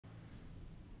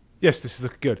Yes, this is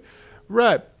looking good.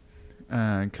 Right.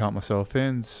 And count myself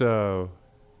in. So,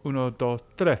 uno, dos,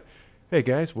 tres. Hey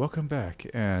guys, welcome back.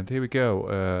 And here we go.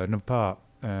 Another part.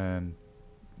 And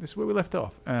this is where we left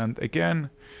off. And again,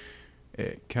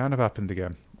 it kind of happened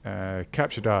again.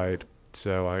 Capture died.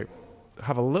 So I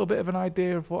have a little bit of an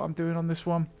idea of what I'm doing on this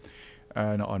one.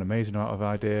 Not an amazing amount of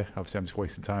idea. Obviously, I'm just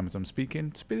wasting time as I'm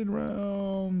speaking. Spinning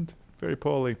around very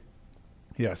poorly.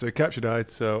 Yeah, so Capture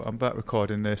died. So I'm back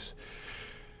recording this.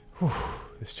 Whew,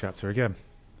 this chapter again.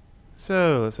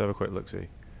 So let's have a quick look-see.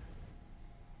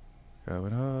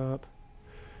 Going up.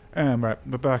 And right,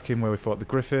 we're back in where we fought the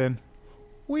Griffin.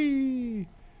 Whee!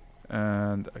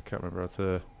 And I can't remember how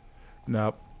to...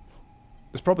 No.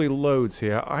 There's probably loads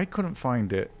here. I couldn't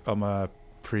find it on my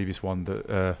previous one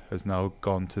that has now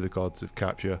gone to the gods of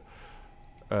capture.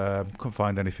 Couldn't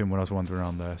find anything when I was wandering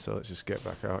around there, so let's just get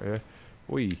back out here.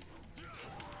 Whee!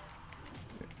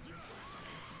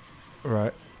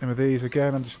 Right, and with these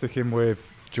again, I'm just sticking with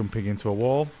jumping into a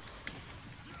wall.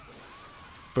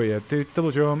 But yeah, do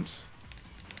double jumps.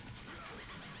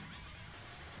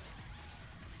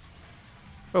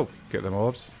 Oh, get them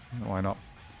orbs. Why not?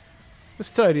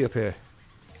 Let's tidy up here.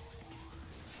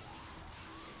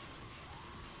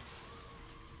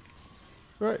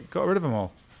 Right, got rid of them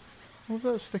all. What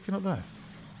was that sticking up there?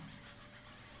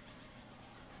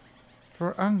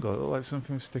 For an angle, it looked like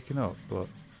something was sticking up, but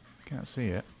can't see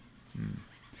it.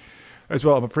 As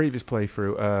well, on my previous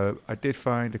playthrough, I did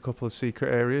find a couple of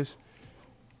secret areas.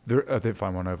 I didn't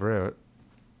find one over here.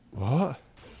 What?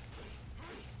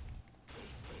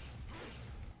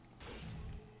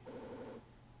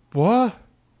 What?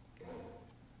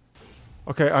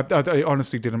 Okay, I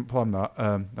honestly didn't plan that.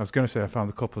 I was going to say I found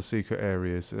a couple of secret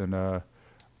areas, and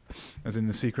as in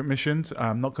the secret missions.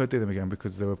 I'm not going to do them again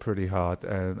because they were pretty hard,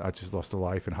 and I just lost a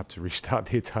life and had to restart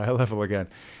the entire level again.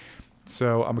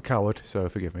 So I'm a coward, so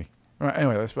forgive me. Right,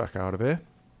 anyway, let's back out of here.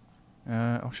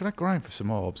 Oh, should I grind for some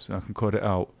orbs? I can cut it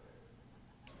out.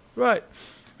 Right,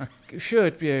 I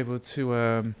should be able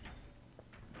to...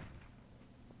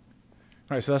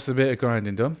 Right, so that's a bit of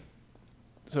grinding done.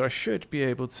 So I should be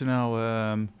able to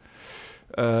now...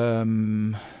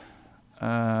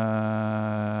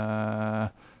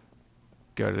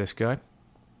 go to this guy.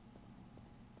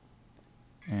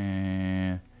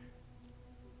 And...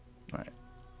 Right.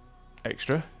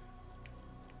 Extra.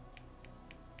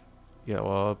 Yellow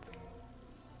orb.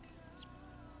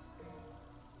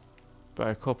 Buy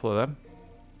a couple of them.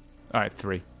 Alright,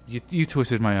 3. You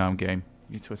twisted my arm, game.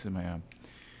 You twisted my arm.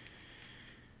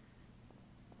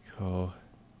 Cool.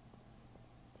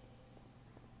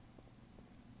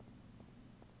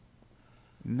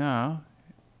 Now...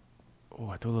 Oh,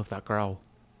 I do love that growl.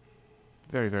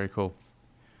 Very, very cool.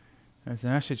 There's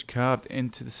an message carved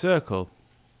into the circle.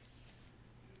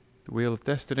 The Wheel of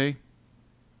Destiny.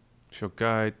 Shall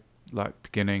guide, like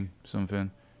beginning, something.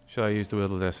 Shall I use the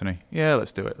Wheel of Destiny? Yeah,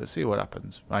 let's do it. Let's see what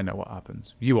happens. I know what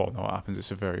happens. You all know what happens.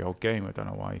 It's a very old game. I don't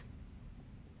know why.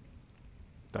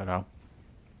 Don't know.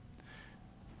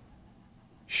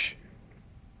 Shh.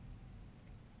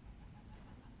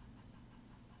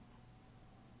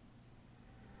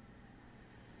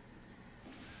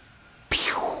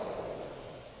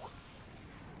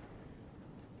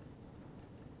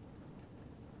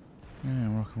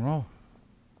 Yeah, rock and roll.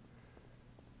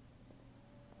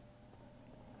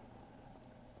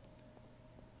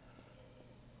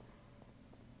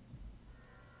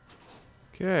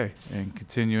 Okay, and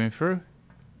continuing through.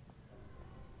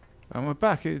 And we're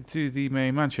back into the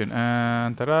main mansion,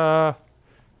 and ta-da!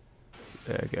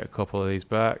 Get a couple of these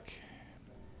back.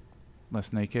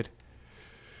 Less naked.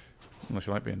 Unless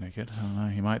you like being naked. I don't know,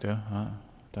 you might do.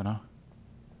 Don't know.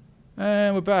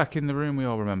 And we're back in the room we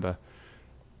all remember.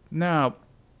 Now,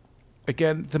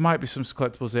 again, there might be some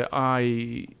collectibles here.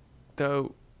 I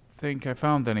don't think I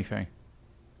found anything.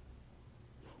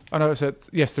 Oh no, it said,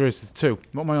 yes there is, there's 2.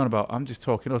 What am I on about? I'm just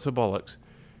talking utter bollocks.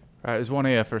 Right, there's one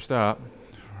here for a start.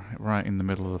 Right in the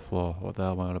middle of the floor. What the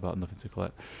hell am I on about? Nothing to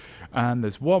collect. And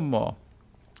there's one more.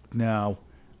 Now,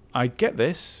 I get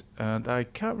this, and I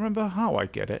can't remember how I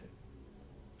get it.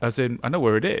 As in, I know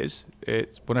where it is.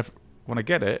 It's when I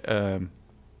get it, and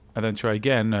then try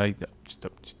again, I just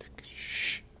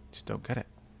don't get it.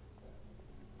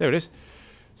 There it is.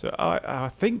 So I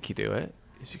think you do it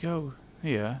is you go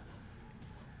here.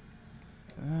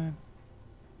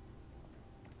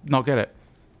 Not get it.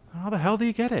 How the hell do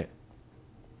you get it?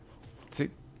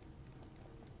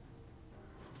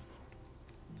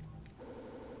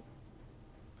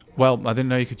 Well, I didn't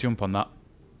know you could jump on that.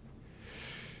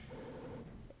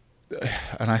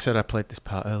 And I said I played this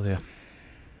part earlier.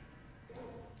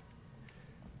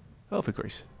 Elfie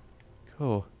Grease.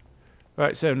 Cool.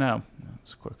 Right, so now,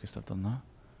 that's the quickest I've done that.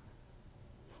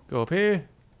 Go up here,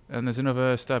 and there's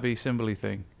another stabby symbol-y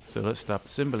thing. So let's stab the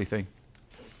symbol-y thing.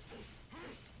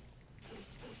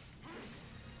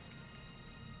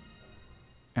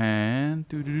 And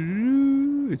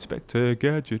Inspector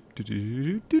Gadget.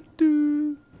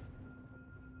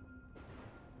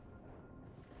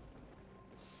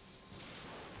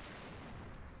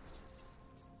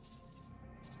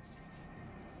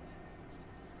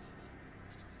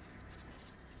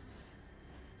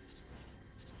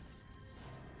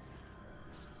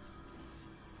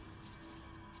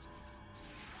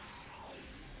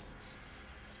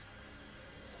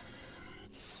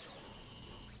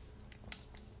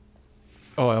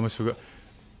 Oh, I almost forgot.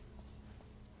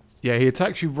 Yeah, he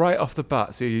attacks you right off the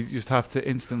bat, so you just have to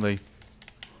instantly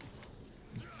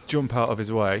jump out of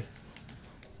his way.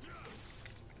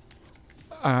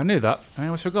 I knew that. I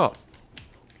almost forgot.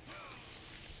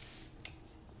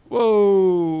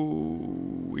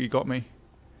 Whoa! He got me.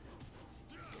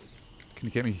 Can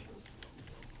you get me?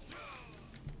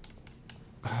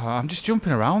 I'm just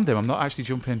jumping around him. I'm not actually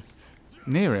jumping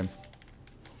near him.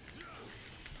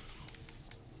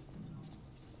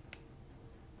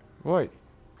 Wait.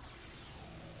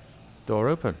 Door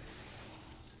open.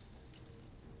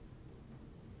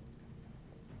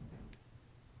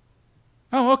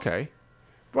 Oh, okay.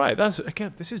 Right, that's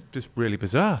again. This is just really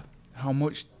bizarre. How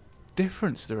much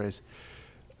difference there is.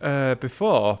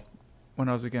 Before, when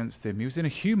I was against him, he was in a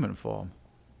human form.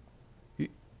 He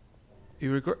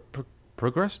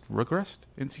regressed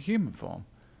into human form,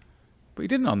 but he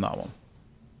didn't on that one.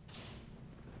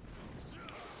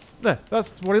 There,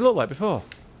 that's what he looked like before.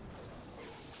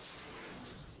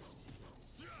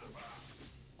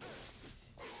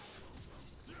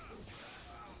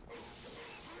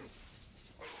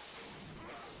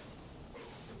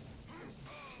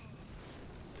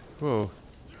 Whoa.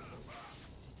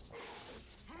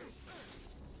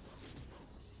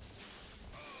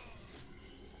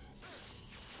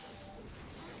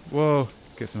 Whoa.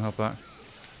 Get some help back.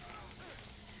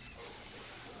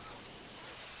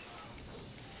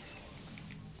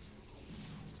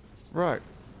 Right.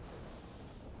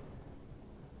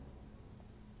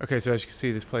 Okay, so as you can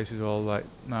see, this place is all like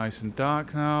nice and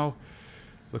dark now.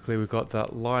 Luckily, we've got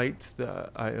that light, that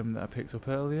item that I picked up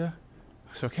earlier.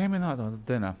 So I came in that on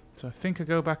dinner. So I think I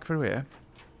go back through here.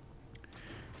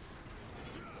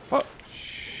 Oh,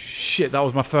 shit, that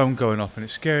was my phone going off and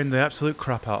it's scaring the absolute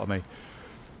crap out of me.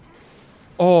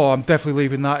 Oh, I'm definitely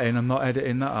leaving that in. I'm not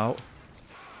editing that out.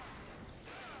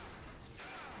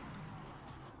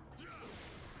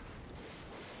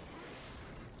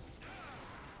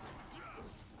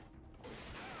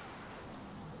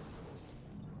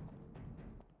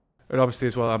 And obviously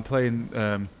as well, I'm playing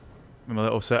in my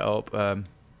little setup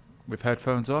with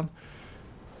headphones on.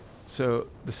 So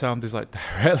the sound is like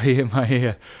directly in my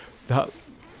ear. That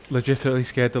legitimately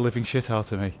scared the living shit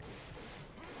out of me.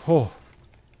 Oh,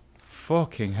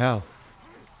 fucking hell.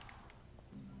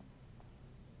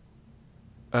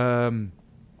 Now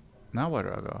where do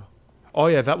I go? Oh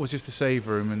yeah, that was just a save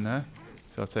room in there.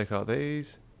 So I'll take out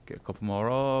these, get a couple more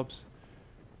orbs.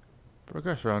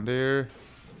 Progress around here.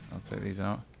 I'll take these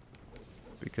out.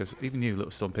 Because even you,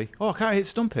 little Stumpy. Oh, I can't hit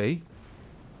Stumpy.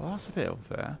 Well, that's a bit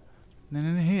unfair. And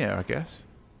then in here, I guess.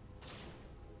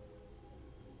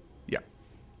 Yeah.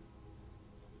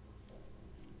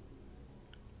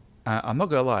 I'm not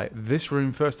going to lie. This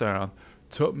room, first time around,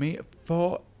 took me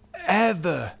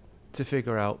forever to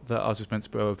figure out that I was just meant to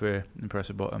go over here and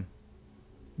press a button.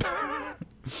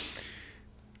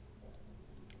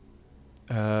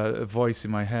 A voice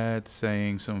in my head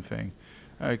saying something.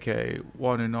 Okay,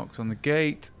 one who knocks on the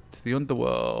gate to the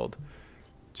underworld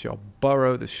shall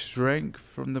borrow the strength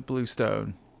from the blue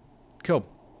stone. Cool.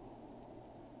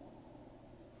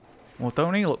 Well,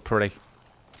 don't he look pretty?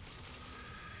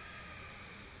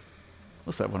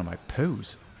 Looks like one of my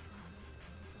poos.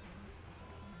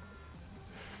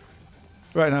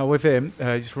 Right, now with him,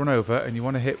 just run over and you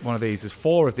want to hit one of these. There's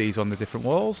 4 of these on the different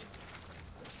walls.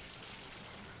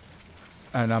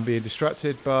 And I'm being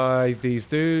distracted by these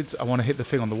dudes. I want to hit the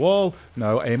thing on the wall.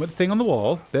 No, aim at the thing on the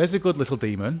wall. There's a good little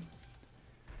demon.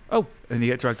 Oh, and you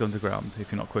get dragged underground if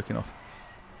you're not quick enough.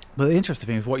 But the interesting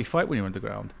thing is what you fight when you're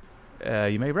underground.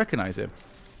 You may recognize him.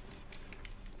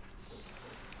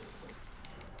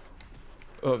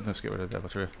 Oh, let's get rid of the devil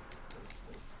tree.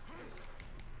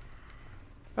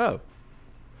 Oh.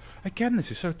 Again,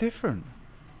 this is so different.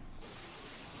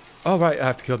 Oh, right, I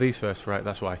have to kill these first. Right,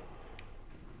 that's why.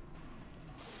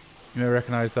 You may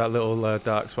recognise that little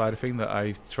dark spider thing that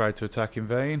I tried to attack in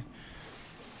vain.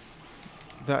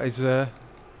 That is the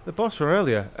boss from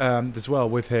earlier. As well,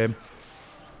 with him,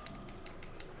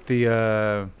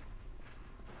 the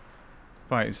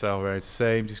fighting style raid, it's the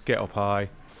same. Just get up high,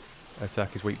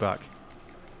 attack his weak back.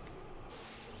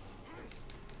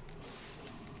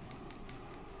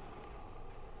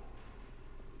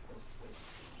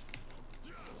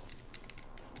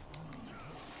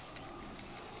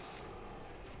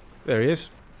 There he is.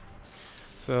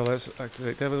 So let's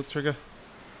activate Devil Trigger.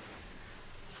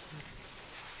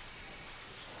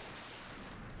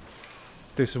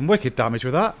 Do some wicked damage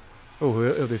with that. Oh,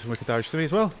 he'll do some wicked damage to me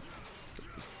as well.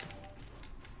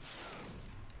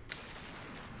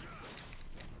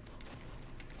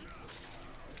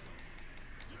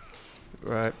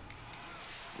 Right.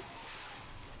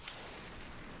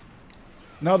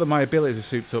 Now that my abilities are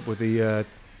souped up with the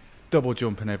double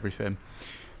jump and everything,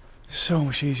 so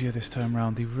much easier this time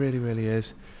round. He really, really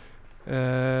is.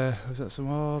 Was that some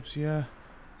orbs? Yeah.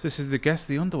 So this is the guest,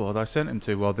 the underworld I sent him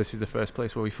to. Well, this is the first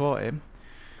place where we fought him.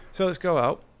 So let's go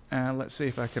out and let's see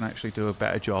if I can actually do a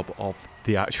better job of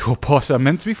the actual boss I'm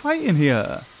meant to be fighting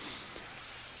here.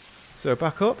 So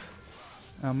back up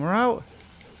and we're out.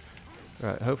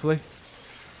 Right, hopefully.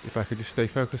 If I could just stay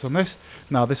focused on this.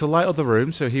 Now this will light up the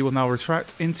room, so he will now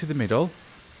retract into the middle.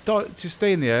 Just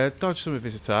stay in the air, dodge some of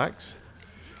his attacks.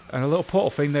 And a little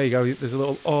portal thing, there you go, there's a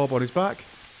little orb on his back.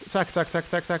 Attack, attack, attack,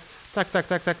 attack, attack, attack, attack,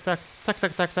 attack, attack, attack,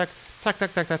 attack, attack, attack. Tack,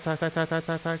 tack, tack, tack, tack, tack, tack, tack,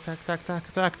 tack, tack, tack,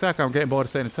 tack, tack, tack. I'm getting bored of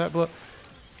saying attack, but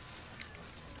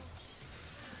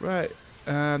right.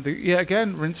 And yeah,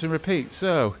 again, rinse and repeat.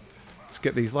 So let's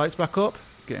get these lights back up.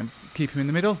 Keep him in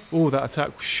the middle. Oh, that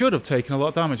attack should have taken a lot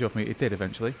of damage off me. It did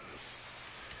eventually.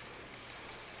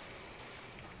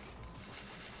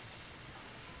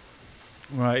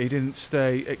 Right, he didn't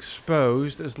stay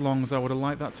exposed as long as I would have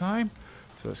liked that time.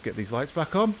 So let's get these lights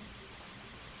back on.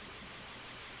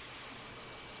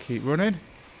 Keep running.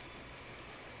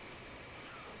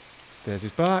 There's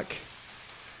his back.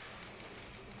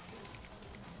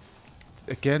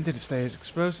 Again, didn't stay as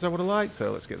exposed as I would have liked,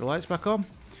 so let's get the lights back on.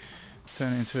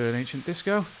 Turn it into an ancient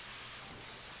disco.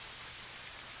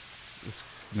 Let's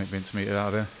make mincemeat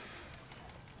out of there.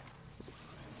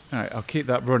 Alright, I'll keep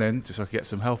that running just so I can get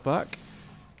some health back.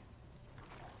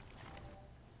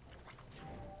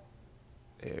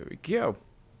 There we go.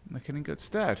 Looking in good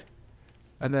stead.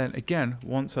 And then again,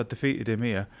 once I'd defeated him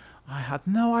here, I had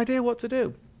no idea what to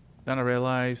do. Then I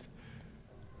realised,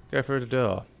 go through the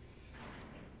door.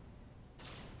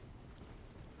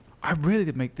 I really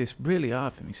did make this really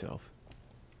hard for myself.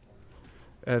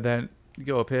 And then you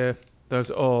go up here,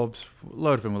 those orbs, a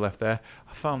load of them were left there.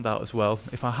 I found out as well,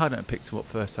 if I hadn't picked them up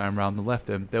first time round and left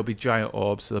them, they'll be giant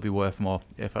orbs, so they'll be worth more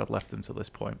if I'd left them to this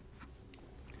point.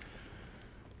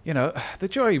 You know, the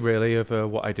joy really of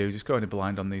what I do, just going in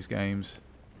blind on these games.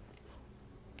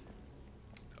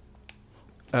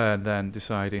 And then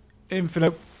deciding,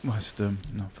 infinite wisdom,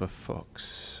 no, for fuck's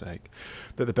sake,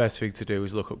 that the best thing to do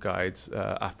is look up guides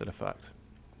after the fact.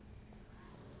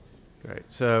 Great,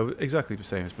 so exactly the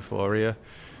same as before here.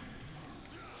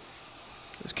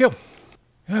 Let's kill.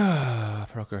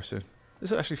 Progressing.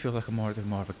 This actually feels like more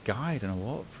of a guide and a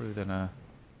walkthrough than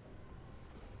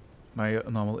my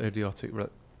normal idiotic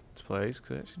plays,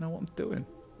 because I actually know what I'm doing,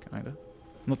 kind of.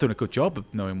 I'm not doing a good job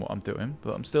of knowing what I'm doing,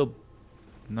 but I'm still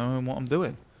knowing what I'm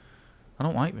doing. I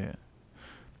don't like it.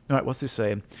 Alright, what's this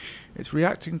saying? It's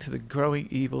reacting to the growing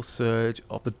evil surge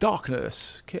of the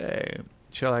darkness. Okay.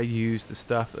 Shall I use the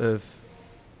Staff of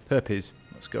Herpes?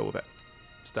 Let's go with it.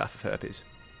 Staff of Herpes.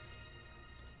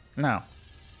 Now,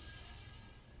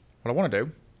 what I want to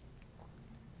do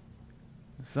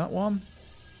is that one.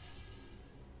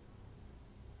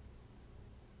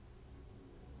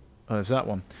 Oh, there's that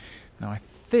one. Now, I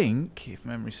think, if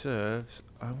memory serves,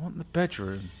 I want the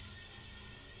bedroom.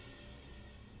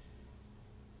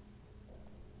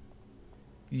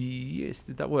 Yes,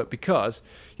 did that work? Because,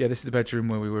 yeah, this is the bedroom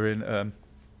where we were in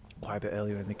quite a bit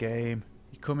earlier in the game.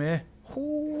 You come here.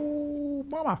 Ooh,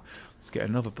 mama. Let's get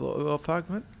another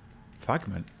fragment.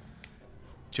 Fragment?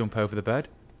 Jump over the bed.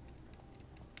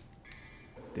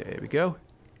 There we go.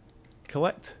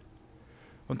 Collect.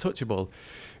 Untouchable.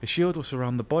 A shield will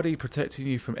surround the body, protecting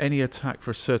you from any attack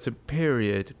for a certain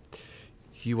period.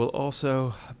 You will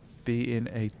also be in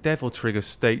a devil trigger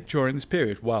state during this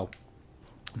period. Wow.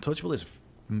 Untouchable is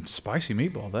a spicy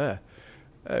meatball there.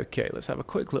 Okay, let's have a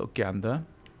quick little gander.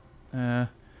 So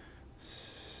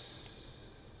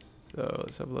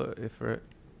let's have a look for it.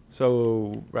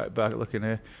 So, right back looking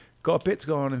here. Got a bit to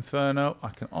go on Inferno. I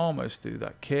can almost do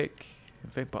that kick.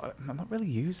 But I'm not really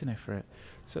using it for it.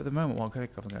 So at the moment, what I'm going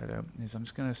to do is I'm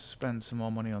just going to spend some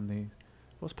more money on these.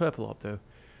 What's Purple Orb do?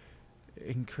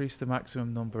 Increase the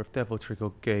maximum number of Devil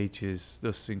Trigger gauges,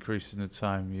 thus increasing the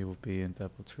time you will be in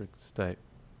Devil Trigger state.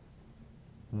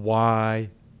 Why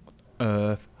on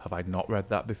earth have I not read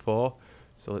that before?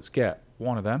 So let's get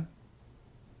one of them.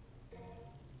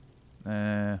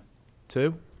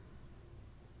 2.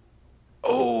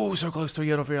 Oh, so close to a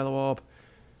yellow orb.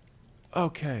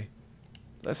 Okay.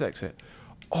 Let's exit.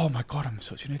 Oh my god, I'm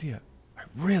such an idiot. I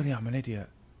really am an idiot.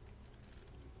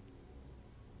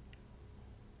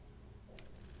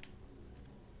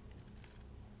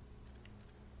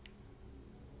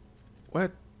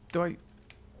 Where do I...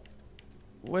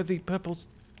 Where the purple?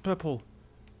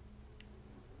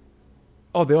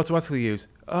 Oh, they automatically use.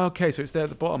 Okay, so it's there at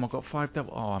the bottom. I've got 5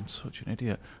 devil. Oh, I'm such an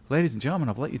idiot. Ladies and gentlemen,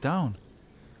 I've let you down.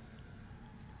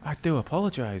 I do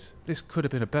apologise. This could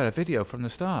have been a better video from the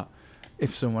start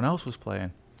if someone else was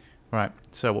playing. Right,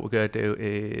 so what we're going to do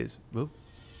is... Whoop.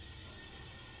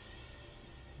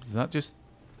 Is that just...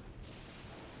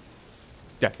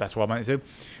 Yeah, that's what I meant to do.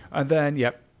 And then,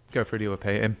 yep, go through the other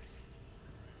painting.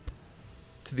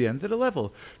 To the end of the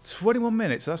level. 21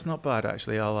 minutes, that's not bad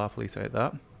actually. I'll happily take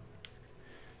that.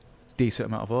 Decent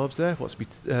amount of orbs there. What's my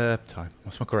time?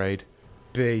 What's my grade?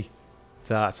 B.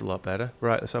 That's a lot better.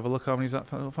 Right, let's have a look. How many is that?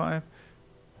 5?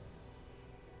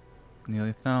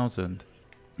 Nearly 1,000.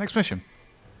 Next mission.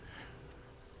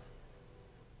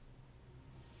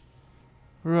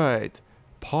 Right.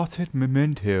 Potted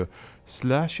memento.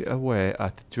 Slash away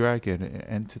at the dragon and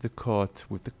enter the court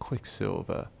with the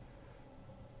quicksilver.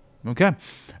 Okay.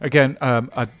 Again,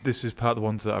 this is part of the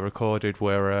ones that I recorded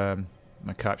where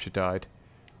my capture died.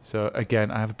 So again,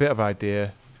 I have a bit of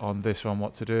idea on this one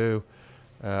what to do.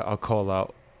 I'll call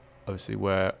out obviously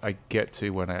where I get to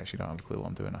when I actually don't have a clue what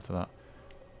I'm doing after that.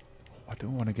 I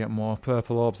don't want to get more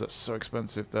purple orbs. That's so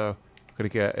expensive though. I'm going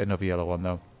to get another yellow one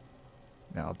though.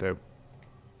 Yeah, I'll do.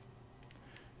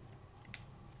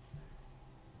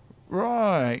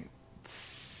 Right.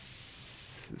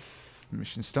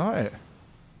 Mission started.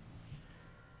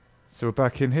 So we're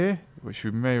back in here, which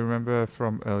you may remember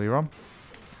from earlier on.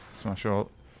 Smash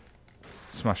up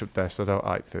this. I don't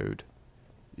like food.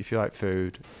 If you like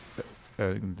food,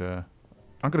 and I'm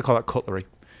going to call that cutlery.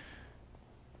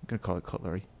 I'm going to call it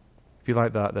cutlery. If you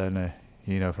like that, then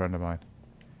you know a friend of mine.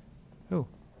 Oh.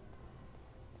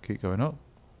 Keep going up.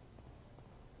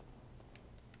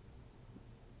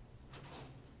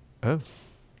 Oh.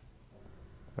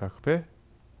 Back up here.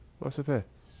 What's up here?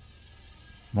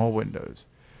 More windows.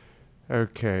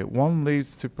 Okay, one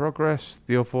leads to progress,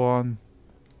 the other one...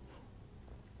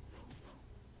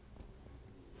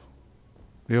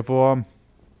 The other one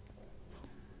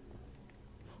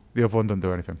doesn't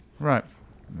do anything. Right,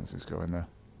 let's just go in there.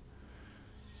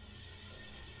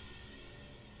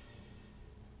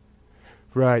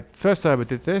 Right, first time I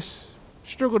did this,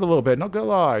 struggled a little bit, not gonna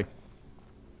lie.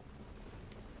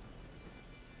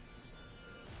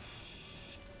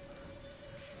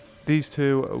 These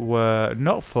two were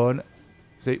not fun.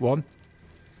 See, 1,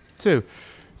 2.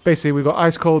 Basically, we've got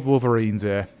ice cold Wolverines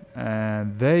here,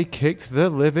 and they kicked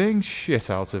the living shit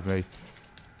out of me,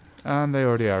 and they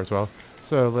already are as well.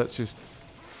 So let's just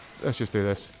do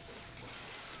this.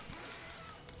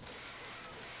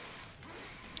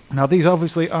 Now these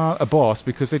obviously aren't a boss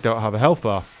because they don't have a health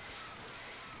bar.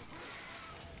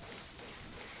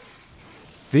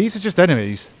 These are just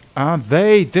enemies, and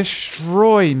they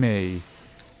destroy me.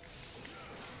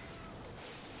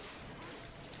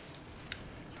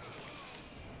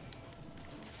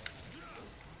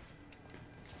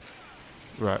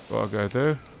 Right, what I'll go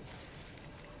do.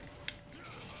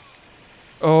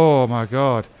 Oh my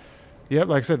god. Yep,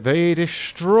 like I said, they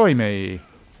destroy me.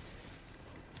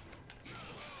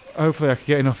 Hopefully I can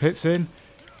get enough hits in.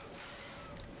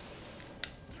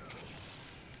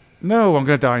 No, I'm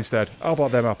going to die instead. How about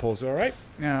them apples, alright?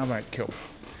 Yeah, alright, cool.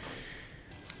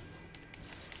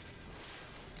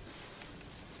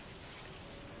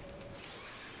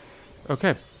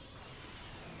 Okay.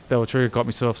 Devil Trigger got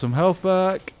myself some health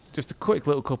back. Just a quick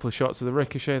little couple of shots of the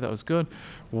ricochet, that was good.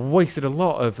 Wasted a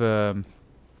lot of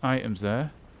items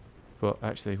there. But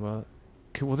actually, well,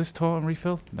 will this taunt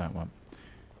refill? No, it won't.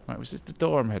 Right, was this the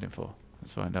door I'm heading for?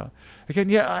 Let's find out. Again,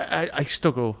 yeah, I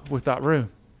struggle with that room.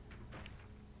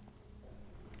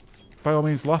 By all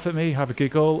means, laugh at me, have a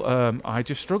giggle. I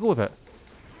just struggle with it.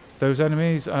 Those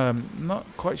enemies, not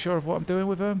quite sure of what I'm doing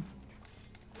with them.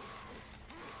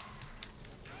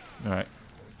 Alright.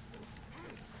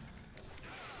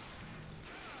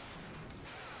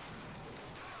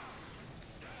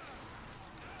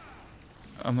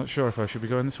 I'm not sure if I should be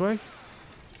going this way.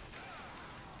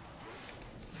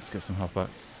 Let's get some health back.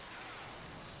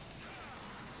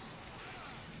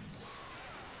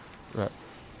 Right.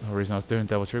 The whole reason I was doing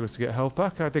Devil Trigger was to get health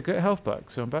back. I did get health back,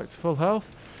 so I'm back to full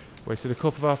health. Wasted a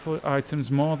couple of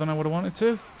items more than I would have wanted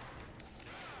to.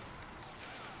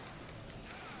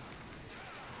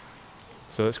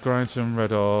 So let's grind some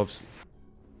red orbs.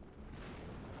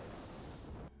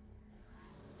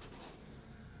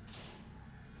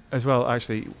 As well,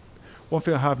 actually, one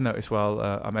thing I have noticed while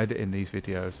I'm editing these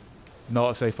videos, not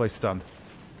a safe place to stand.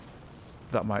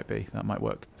 That might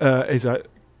work. Is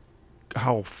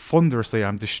how thunderously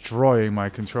I'm destroying my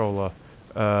controller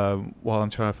while I'm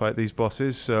trying to fight these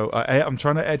bosses. So I'm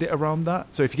trying to edit around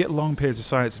that. So if you get long periods of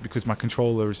silence, it's because my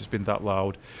controller has just been that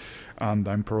loud, and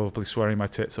I'm probably swearing my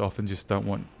tits off and just don't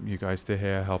want you guys to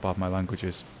hear how bad my language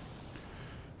is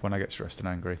when I get stressed and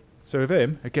angry. So with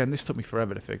him, again, this took me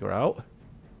forever to figure out.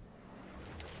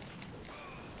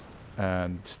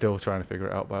 And still trying to figure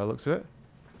it out by the looks of it.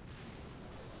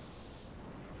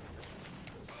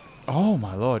 Oh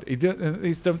my lord.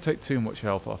 These don't take too much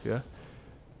health off, yeah?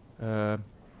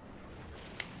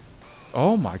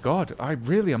 Oh my god.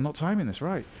 I'm not timing this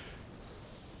right.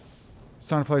 It's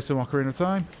time to play some Ocarina of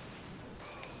Time.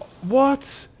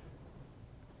 What?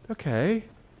 Okay.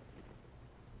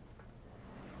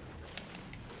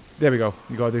 There we go.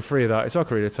 You gotta do 3 of that. It's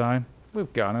Ocarina of Time.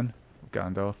 With Ganon.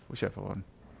 Ganondorf. Whichever one.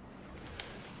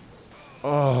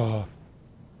 Oh.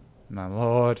 My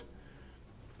lord.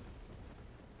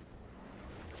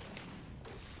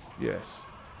 Yes.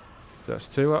 So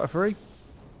that's 2 out of 3.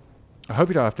 I hope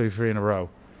you don't have to do 3 in a row.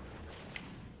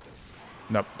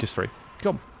 Nope, just 3.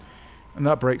 Come. And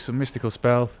that breaks some mystical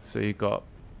spell, so you've got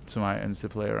some items to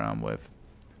play around with.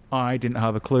 I didn't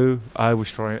have a clue. I was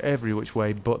trying every which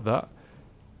way but that.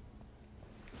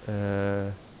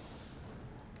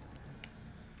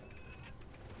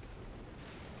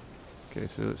 Okay,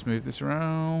 so let's move this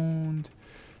around.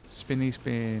 Spinny,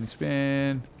 spin,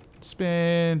 spin,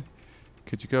 spin.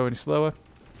 Could you go any slower?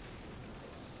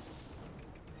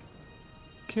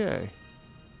 Okay.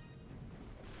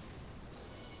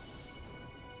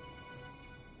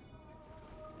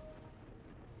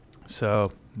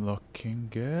 So, looking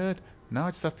good. Now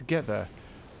I just have to get there.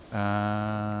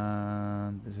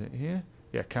 And is it here?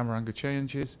 Yeah, camera angle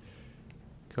changes.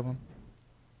 Come on.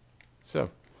 So,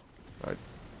 right.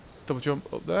 Double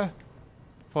jump up there.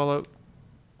 Follow.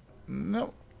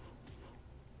 No.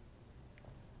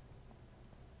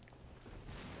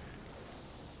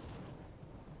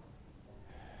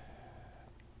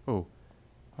 Oh.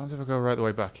 How does if I go right the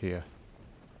way back here?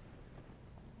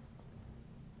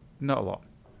 Not a lot.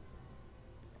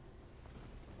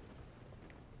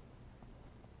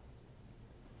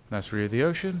 Nice view of the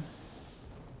ocean.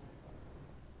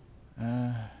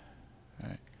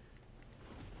 Right.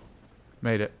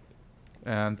 Made it.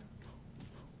 And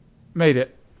made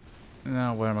it.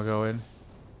 Now where am I going?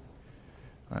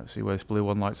 Right, let's see where this blue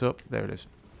one lights up. There it is.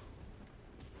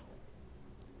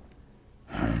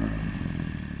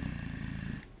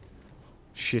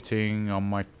 Shitting on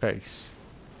my face.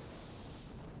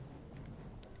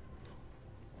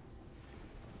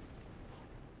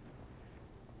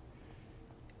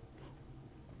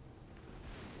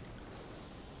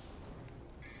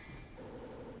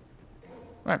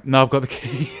 Right, now I've got the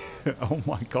key. Oh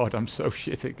my god, I'm so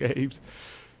shit at games.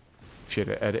 Shit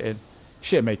at editing.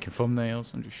 Shit at making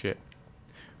thumbnails. I'm just shit.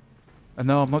 And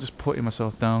no, I'm not just putting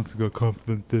myself down because I've got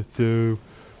confidence to do.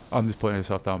 I'm just putting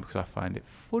myself down because I find it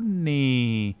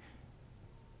funny.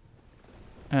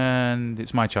 And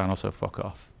it's my channel, so fuck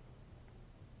off.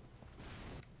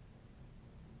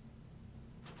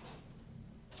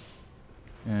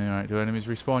 Alright, do enemies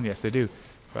respawn? Yes, they do.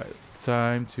 Right,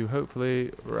 time to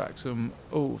hopefully rack some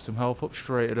health up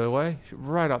straight away.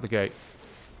 Right out the gate.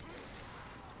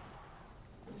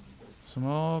 Some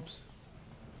orbs.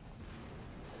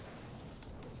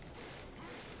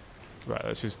 Right,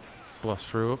 let's just blast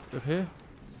through up here.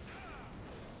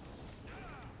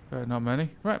 Right, not many.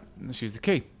 Right, let's use the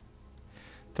key.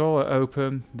 Door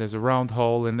open, there's a round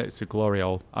hole in it, it's a glory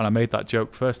hole. And I made that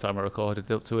joke first time I recorded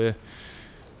up to here.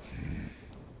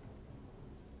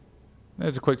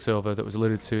 There's a Quicksilver that was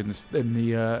alluded to in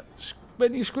the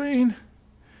menu screen.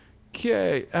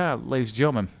 Okay, ladies and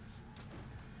gentlemen,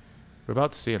 we're about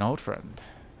to see an old friend.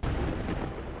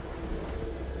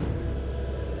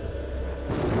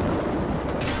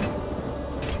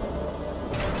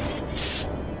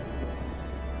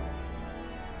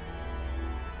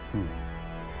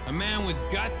 A man with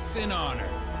guts and honor.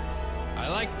 I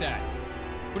like that.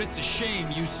 But it's a shame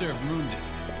you serve Mundus.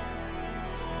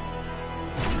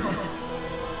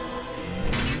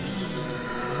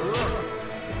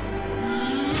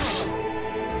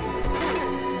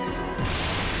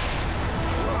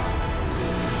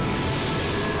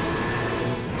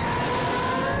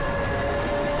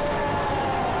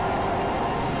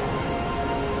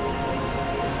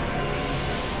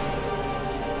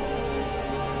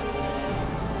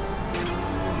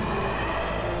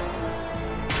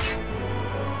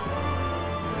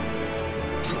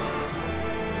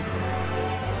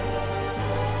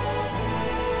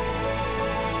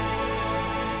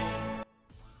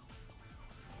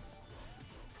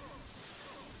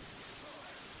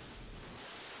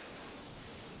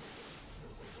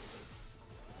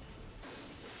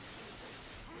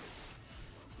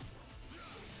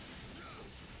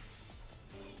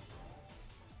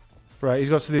 Right, he's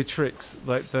got to do tricks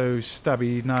like those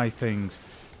stabby knife things.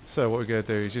 So what we're going to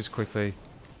do is just quickly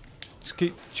just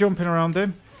keep jumping around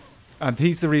him. And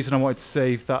he's the reason I wanted to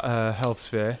save that health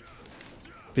sphere.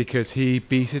 Because he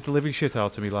beated the living shit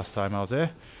out of me last time I was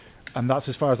here. And that's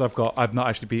as far as I've got. I've not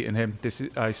actually beaten him.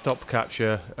 I stopped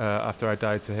capture after I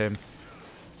died to him.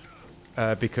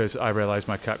 Because I realised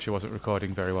my capture wasn't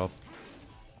recording very well.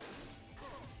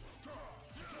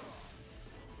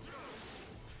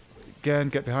 Again,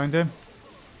 get behind him.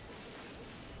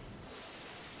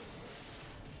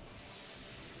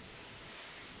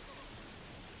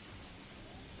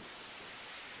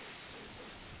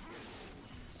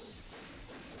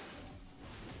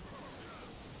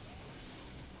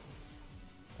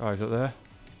 Oh, he's up there.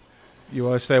 You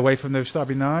want to stay away from those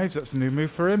stabby knives. That's a new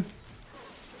move for him.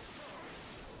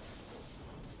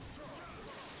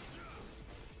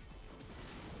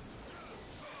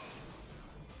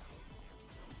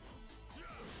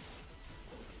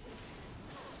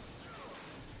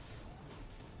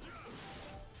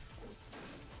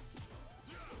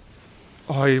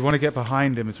 Oh, you want to get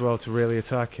behind him as well to really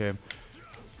attack him.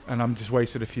 And I'm just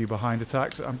wasted a few behind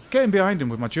attacks. I'm getting behind him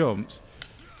with my jumps.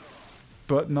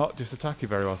 But not just attacking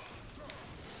very well.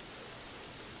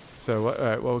 So what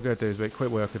we're going to do is make quick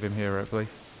work of him here, hopefully.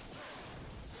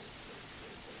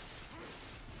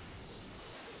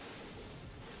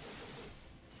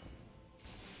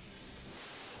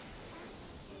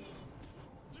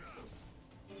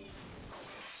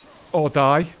 Or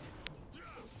die.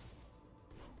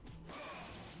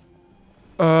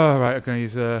 Right, I'm going to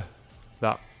use that.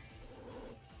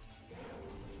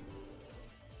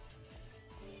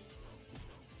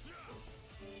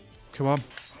 Come on.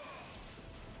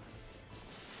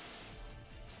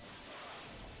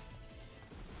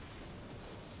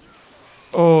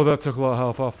 Oh, that took a lot of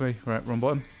health off me. Right, run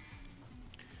button.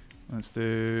 Let's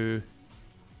do...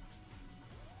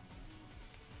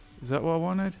 Is that what I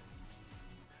wanted?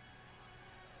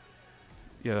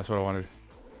 Yeah, that's what I wanted.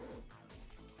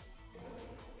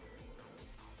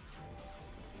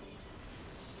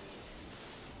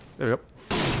 There we go.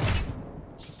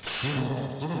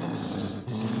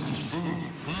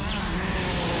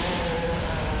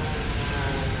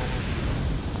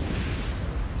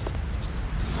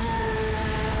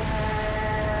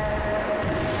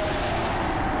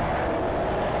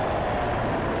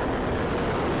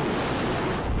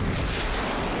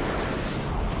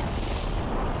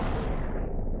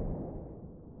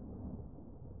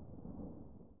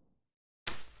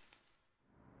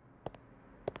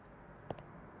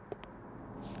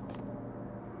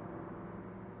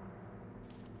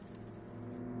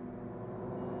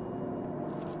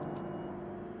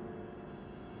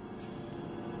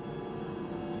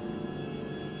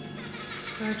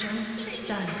 Virgil,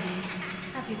 Dante,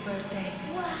 happy birthday.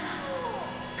 Wow! I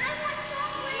want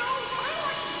chocolate! No, I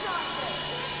want chocolate!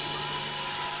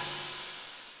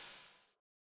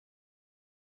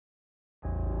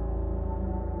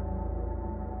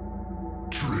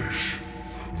 Trish,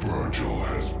 Virgil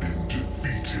has been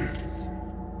defeated.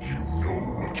 You know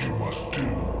what you must do.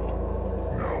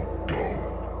 Now go.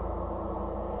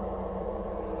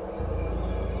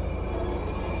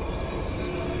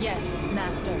 Yes,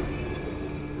 Master.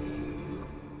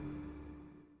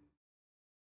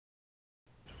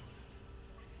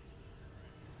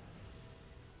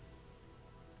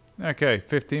 Okay,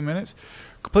 15 minutes.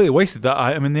 Completely wasted that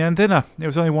item in the end, didn't I? It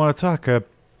was only one attack.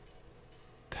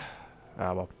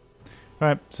 Well.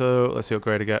 Right, so let's see what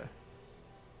grade I get.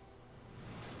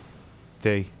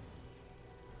 D.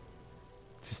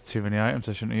 Just too many items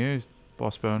I shouldn't have used.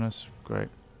 Boss bonus, great.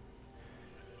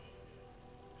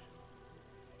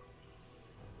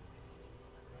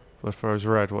 Blood Furrow's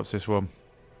red, what's this one?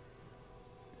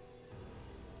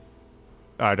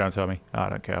 Alright, don't tell me. I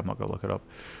don't care, I'm not going to look it up.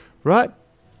 Right.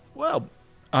 Well,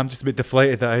 I'm just a bit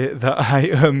deflated that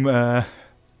item was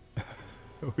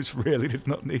really did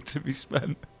not need to be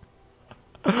spent.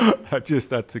 I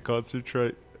just had to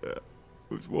concentrate. It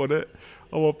was won it.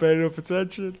 I wasn't paying enough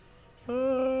attention. What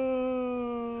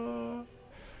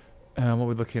are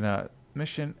we looking at?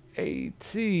 Mission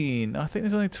 18. I think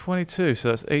there's only 22, so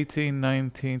that's 18,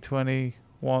 19, 20,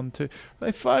 1, 2.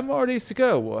 Only 5 more of these to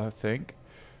go, I think.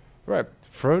 Right.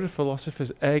 Throw the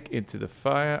Philosopher's Egg into the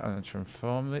fire and then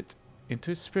transform it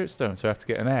into a Spirit Stone. So I have to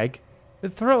get an egg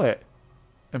and throw it.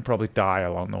 And probably die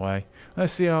along the way.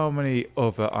 Let's see how many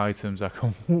other items I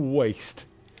can waste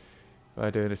by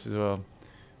doing this as well.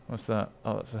 What's that?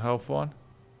 Oh, that's a health one.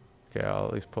 Okay, I'll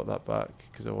at least put that back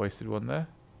because I wasted one there.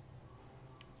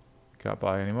 Can't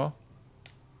buy any more.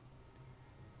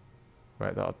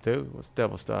 Right, that'll do. What's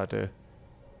Devil Star do?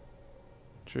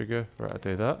 Trigger. Right, I'll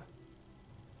do that.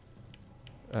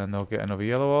 And they'll get another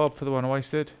yellow orb for the one I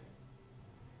wasted.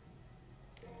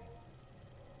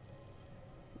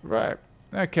 Right.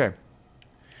 Okay.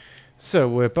 So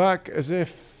we're back as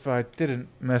if I didn't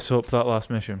mess up that last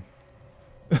mission.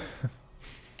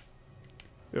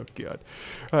 Oh god.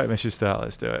 Right, mission start,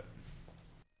 let's do it.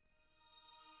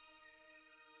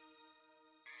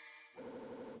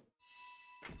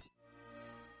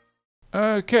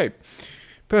 Okay.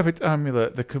 Perfect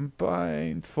amulet, the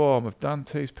combined form of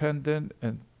Dante's pendant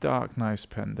and Dark Knife's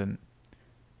pendant.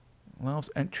 Allows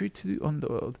entry to the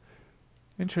underworld.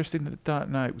 Interesting that the Dark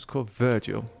Knight was called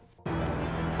Virgil.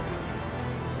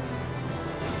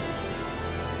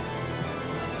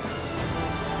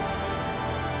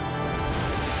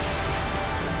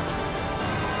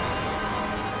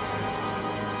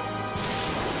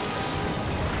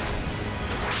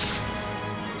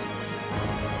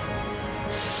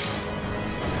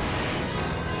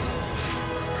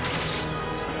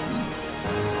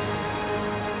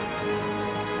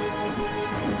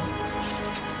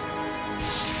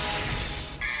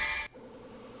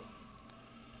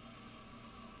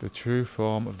 The true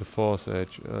form of the Force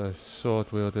Edge, a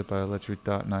sword wielded by a legendary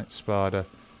Dark Knight Sparda.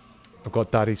 I've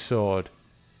got Daddy's sword.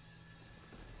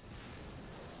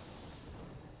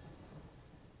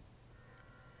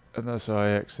 And that's how I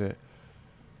exit.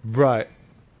 Right.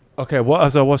 Okay, what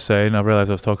as I was saying, I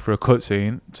realised I was talking for a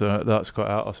cutscene, so that's cut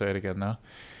out. I'll say it again now.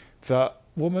 That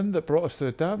woman that brought us to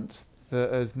the dance,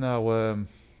 that is now,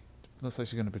 looks like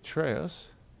she's going to betray us.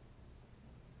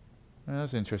 Yeah,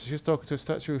 that's interesting. She was talking to a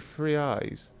statue with 3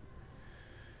 eyes.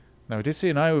 Now, we did see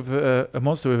an eye with a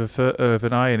monster with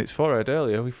an eye in its forehead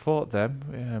earlier. We fought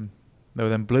them. They were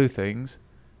them blue things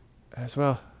as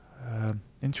well.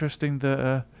 Interesting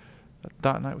that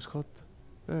Dark Knight was called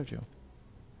Virgil.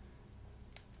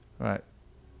 Right.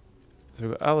 So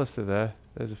we've got Alistair there.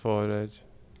 There's a forward edge.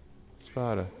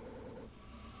 Sparda.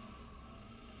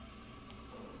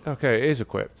 Okay, it is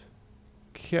equipped.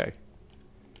 Okay.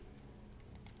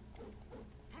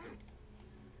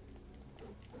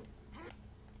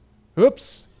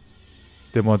 Oops!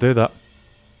 Didn't want to do that.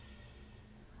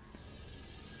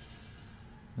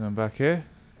 Going back here.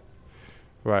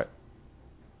 Right.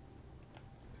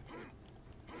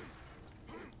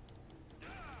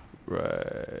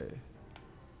 Right.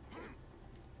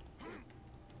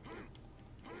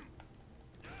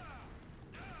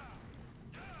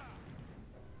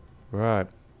 Right.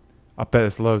 I bet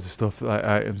there's loads of stuff, like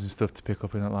items and stuff to pick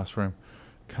up in that last room.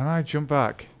 Can I jump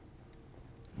back?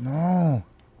 No.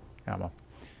 Come on.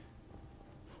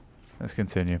 Let's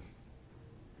continue.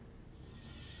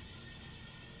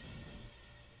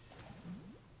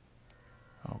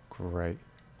 Oh, great.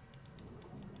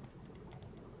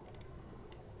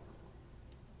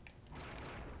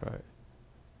 Right.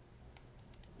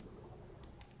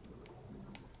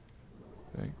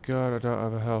 Thank God I don't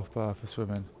have a health bar for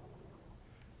swimming.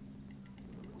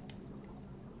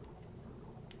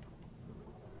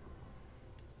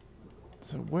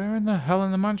 So where in the hell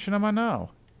in the mansion am I now?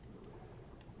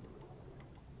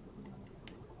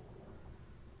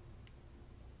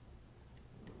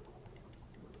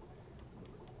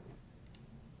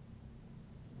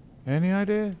 Any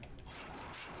idea?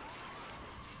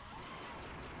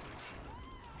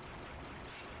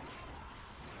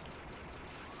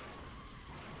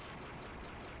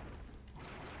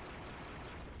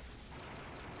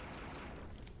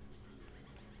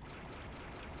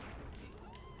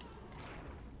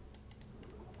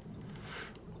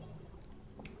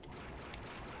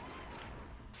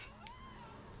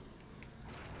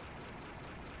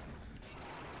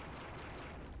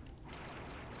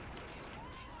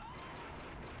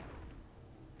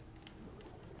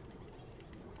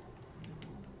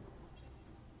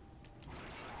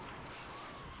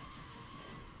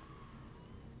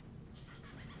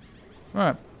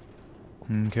 Right.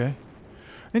 Okay.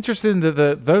 Interesting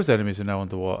that those enemies are now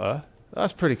underwater.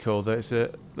 That's pretty cool. That it's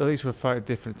at least we're fighting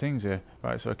different things here.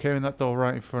 Right, so I came in that door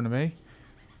right in front of me.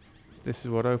 This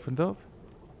is what opened up.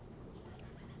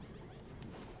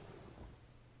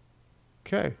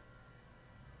 Okay.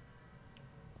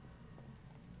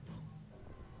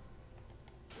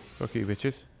 Fuck you,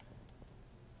 bitches.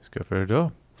 Let's go through the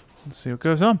door. Let's see what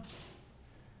goes on.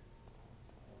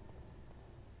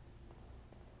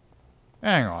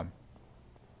 Hang on.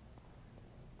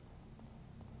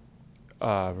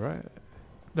 Right.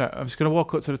 No, I'm just going to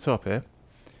walk up to the top here.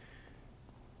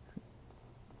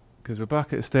 Because we're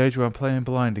back at the stage where I'm playing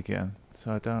blind again.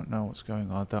 So I don't know what's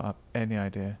going on. I don't have any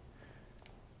idea.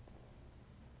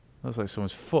 Looks like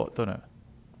someone's foot, doesn't it?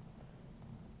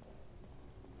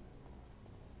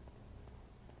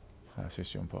 Let's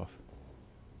just jump off.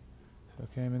 So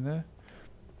I came in there.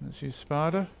 Let's use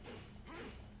Spada.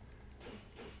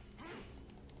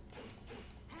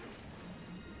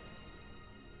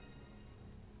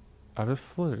 I've just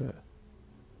flooded it.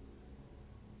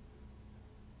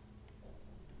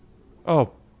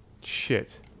 Oh,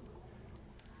 shit.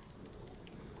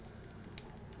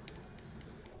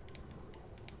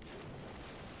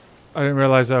 I didn't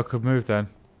realise I could move then.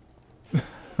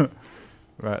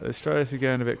 Right, let's try this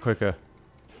again a bit quicker.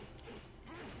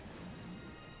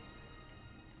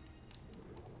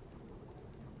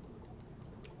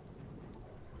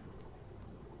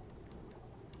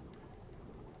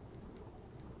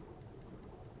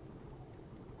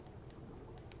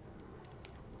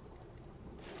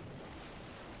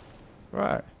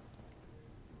 Right.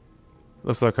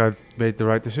 Looks like I've made the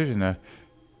right decision there.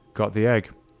 Got the egg.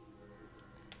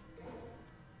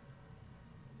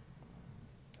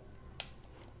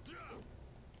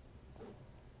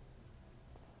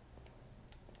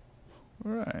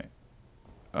 Right.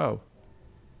 Oh.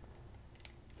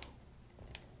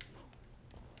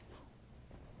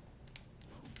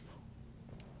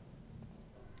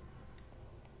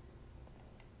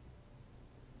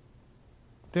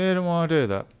 Didn't want to do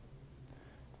that.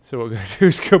 So what we're going to do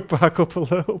is go back up a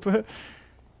little bit.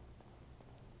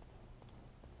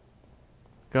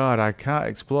 God, I can't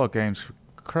explore games for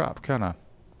crap, can I?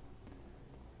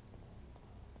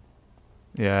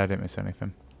 Yeah, I didn't miss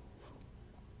anything.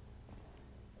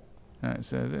 Alright,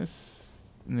 so this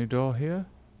new door here.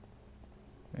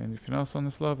 Anything else on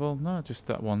this level? No, just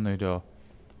that one new door.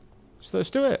 So let's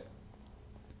do it.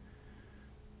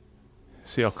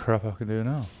 See how crap I can do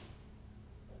now.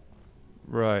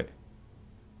 Right.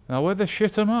 Now where the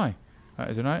shit am I? Right,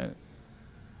 is it night?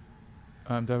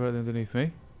 I'm directly underneath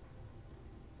me.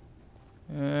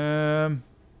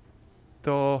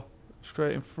 Door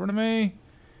straight in front of me.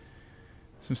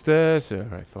 Some stairs.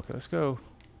 Alright, fuck it, let's go.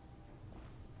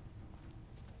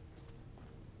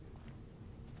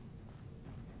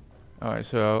 Alright,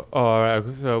 so alright,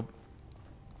 so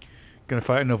gonna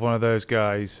fight another one of those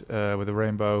guys with a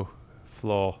rainbow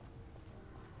floor.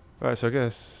 Right, so I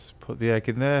guess put the egg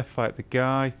in there, fight the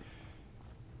guy,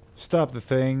 stab the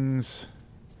things,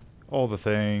 all the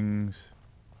things,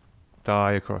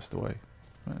 die across the way.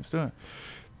 Right, let's do it.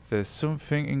 There's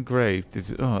something engraved.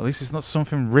 Oh, at least it's not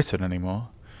something written anymore.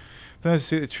 Then to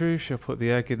see the truth, shall put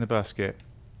the egg in the basket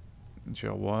and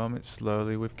shall warm it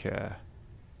slowly with care.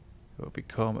 It will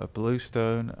become a blue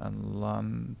stone and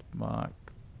landmark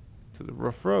to the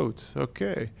rough roads.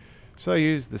 Okay, so I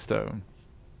use the stone.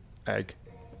 Egg.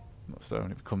 Not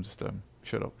stone, it becomes a stone.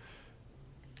 Shut up.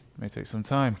 May take some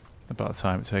time. About the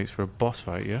time it takes for a boss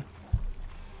fight, yeah?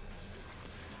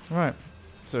 Right,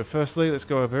 so firstly, let's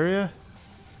go over here.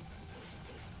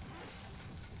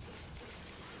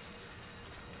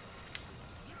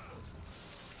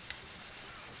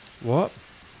 What?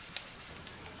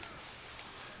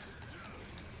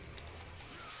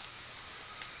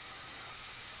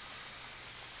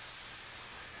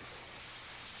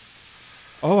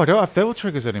 Oh, I don't have devil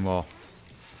triggers anymore.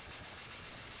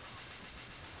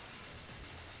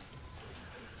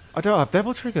 I don't have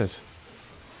devil triggers.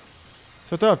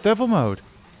 So I don't have devil mode.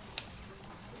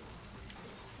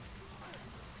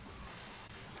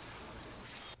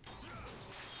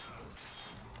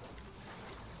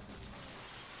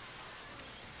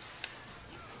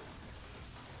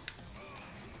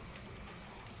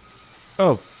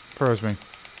 Oh, froze me.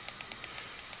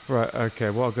 Right,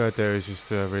 okay, what I'll go do is just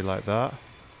relight that.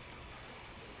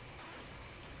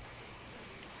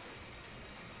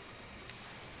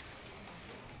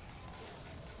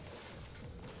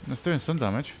 It's doing some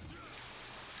damage.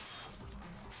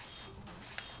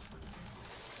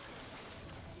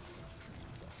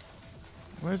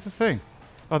 Where's the thing?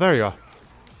 Oh, there you are.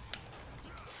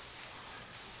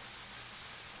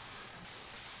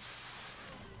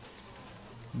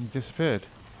 You disappeared.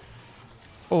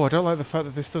 Oh, I don't like the fact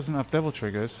that this doesn't have devil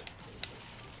triggers.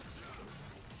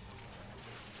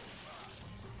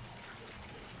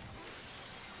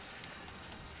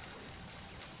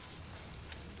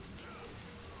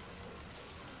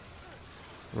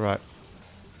 Right.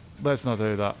 Let's not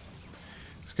do that.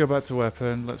 Let's go back to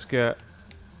weapon. Let's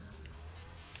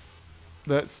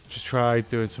just try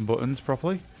doing some buttons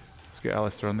properly. Let's get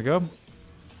Alistair on the go.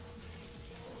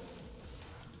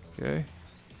 Okay.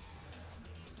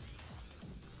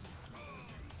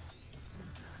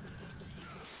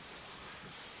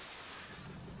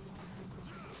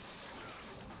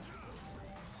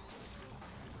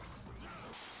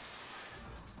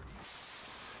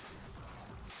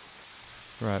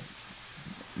 Right.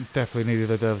 Definitely needed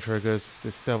the devil triggers.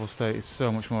 This devil state is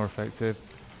so much more effective.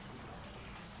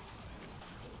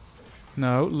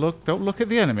 No, look, don't look at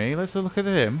the enemy. Let's look at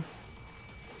him.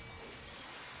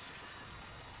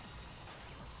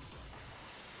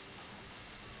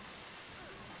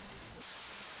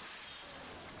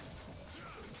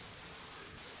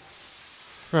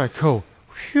 Right, cool.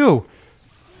 Phew!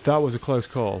 That was a close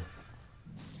call.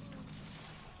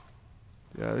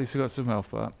 Yeah, at least I got some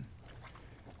health back.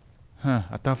 Huh,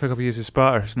 I don't think I'll be using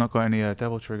Sparta. It's not got any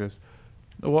devil triggers.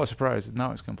 Oh, what a surprise.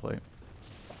 Now it's complete.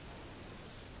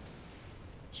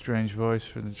 Strange voice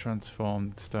from the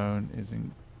transformed stone is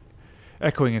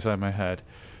echoing inside my head.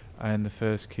 I am the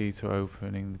first key to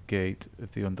opening the gate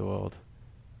of the underworld.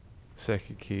 The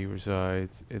second key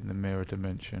resides in the mirror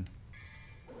dimension.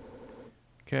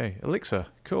 Okay, elixir.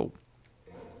 Cool.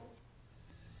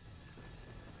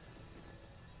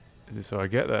 Is this how I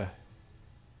get there?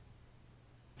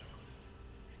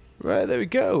 Right, there we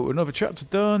go. Another chapter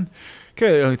done.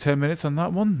 Okay, only 10 minutes on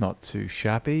that one. Not too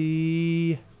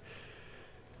shabby.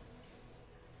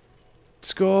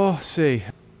 Score C.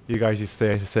 You guys just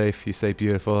stay safe. You stay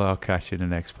beautiful. I'll catch you in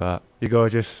the next part. You're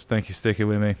gorgeous. Thank you for sticking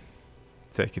with me.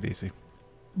 Take it easy.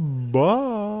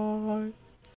 Bye.